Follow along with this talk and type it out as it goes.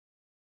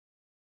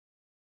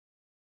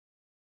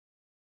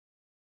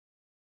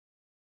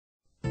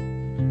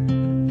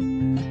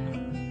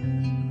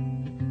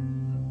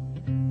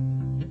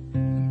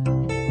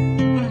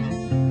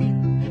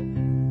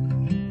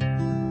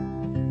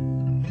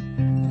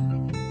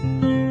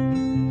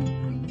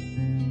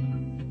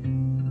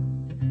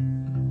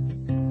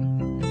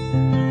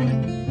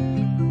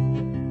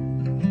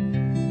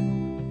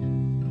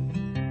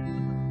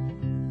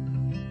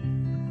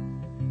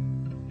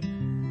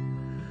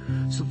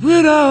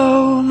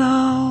low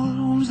now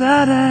roams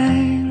that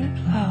angry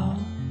plow.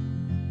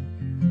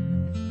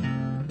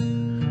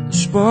 The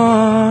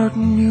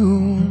Spartan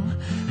mule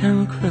and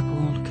the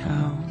crippled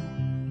cow.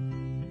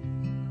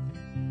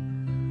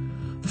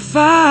 The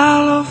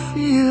fallow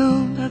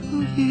field that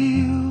will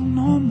yield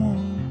no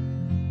more.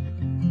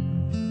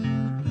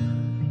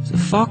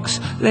 The fox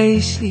lay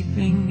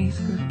sleeping neath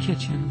her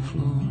kitchen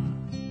floor.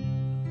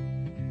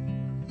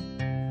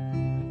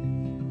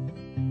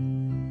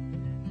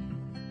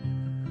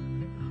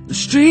 The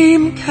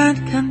stream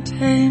can't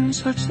contain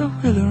such a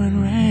withering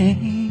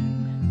rain.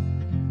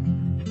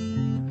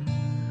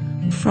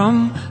 And from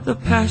the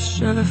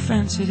pasture the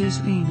fence it is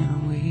leaning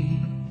away.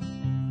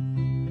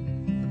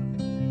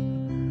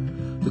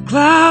 The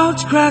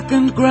clouds crack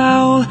and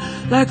growl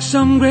like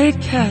some great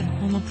cat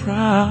on the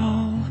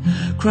prowl,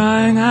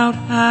 crying out,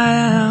 I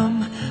am,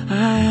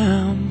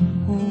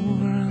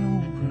 over and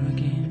over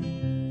again.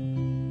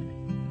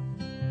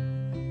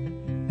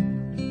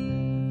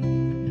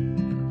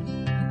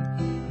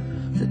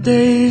 The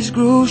days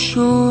grow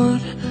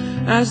short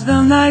as the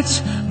nights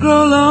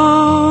grow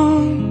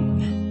long.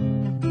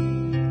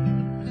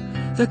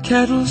 The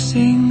kettle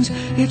sings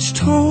its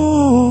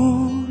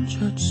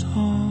tortured songs.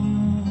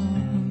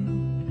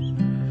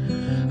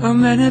 A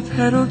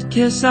many-petaled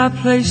kiss I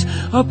place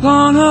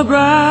upon her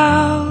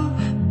brow.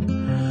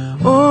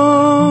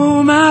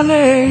 Oh, my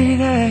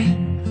lady,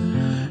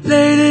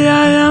 lady,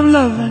 I am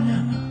loving you.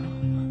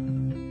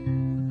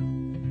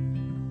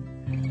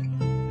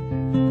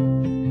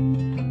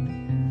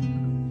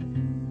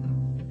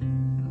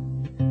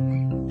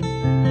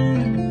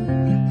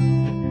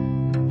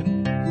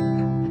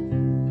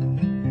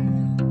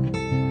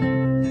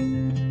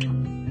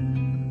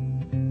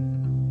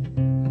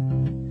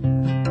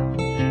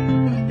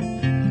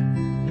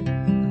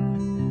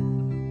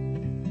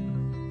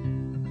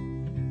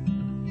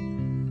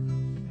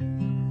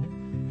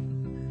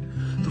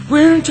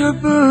 Winter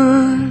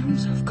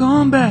birds have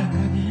gone back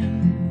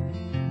again.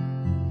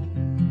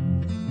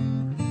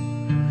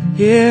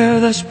 Hear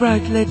the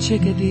sprightly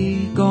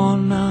chickadee,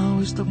 gone now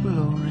is the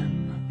willow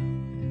wren.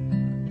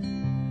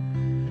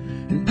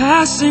 In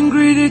passing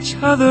greet each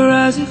other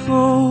as if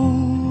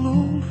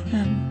old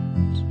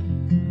friends.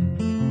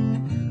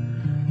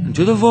 And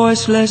to the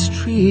voiceless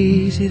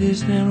trees it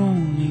is their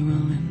only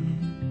will end.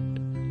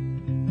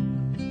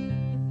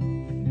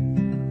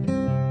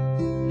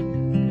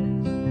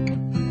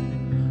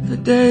 The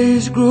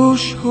days grow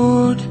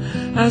short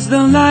as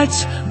the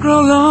nights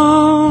grow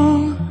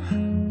long.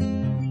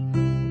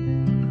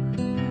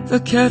 The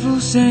kettle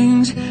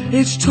sings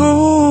its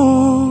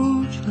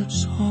tortured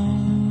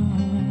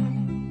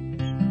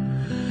songs.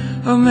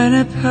 A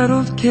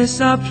many-petaled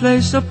kiss I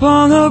place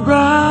upon her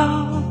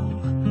brow.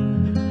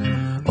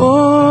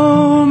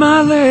 Oh,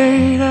 my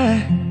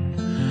lady,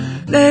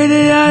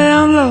 lady, I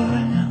am loving.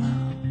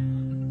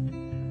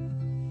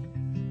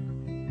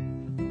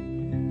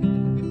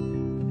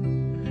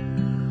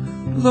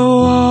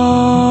 Though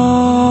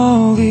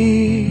all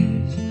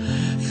these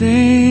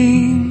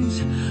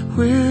things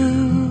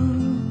will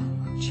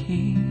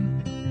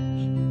change,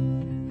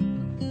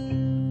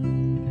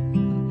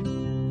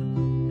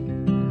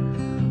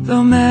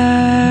 the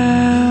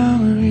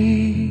memories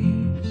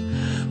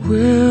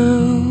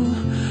will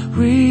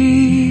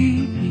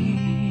remain.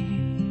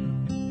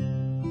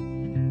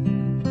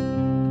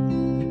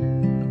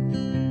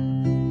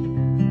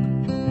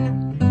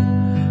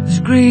 It's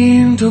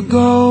green to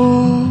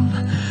gold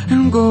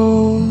and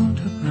gold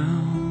to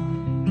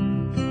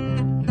brown.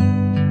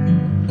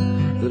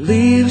 The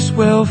leaves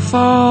will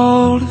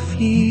fall to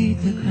feed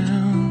the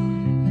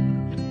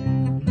ground,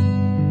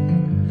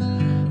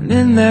 and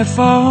in their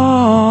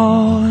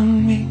fall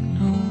and make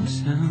no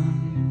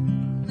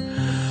sound.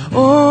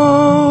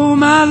 Oh,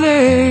 my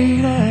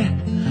lady,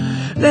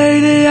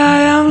 lady,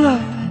 I am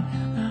loving.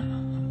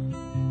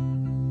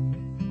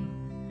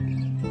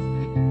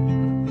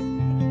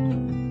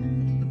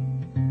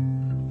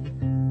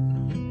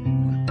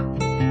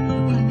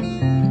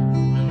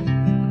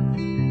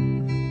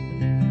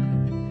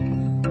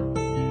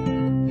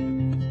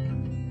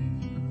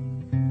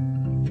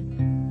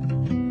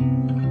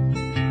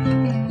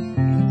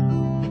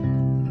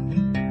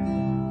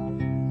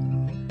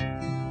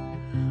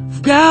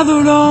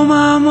 Gathered all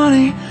my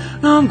money,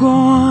 now I'm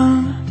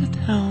going to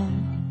town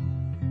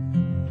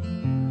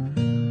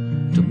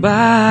to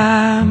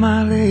buy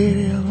my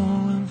lady a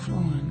long and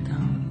flowing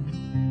gown.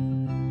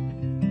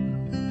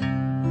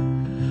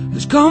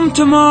 'Cause come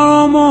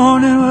tomorrow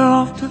morning, we're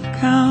off to the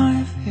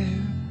county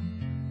fair.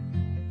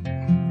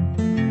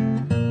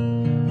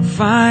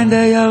 Find a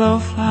yellow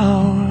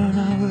flower and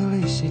I will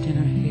lace it in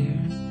her hair.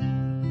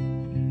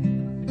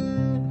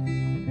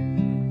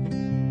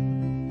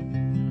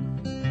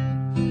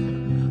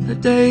 The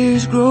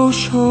days grow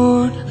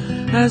short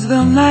as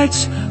the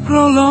nights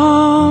grow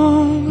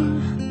long.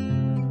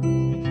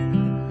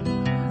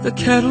 The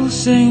kettle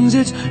sings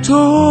its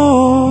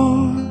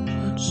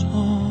tortured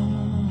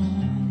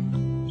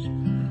songs.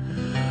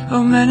 A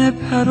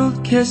many-petaled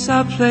kiss I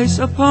place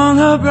upon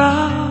her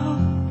brow.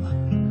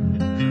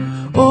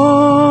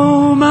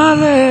 Oh, my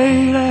lady,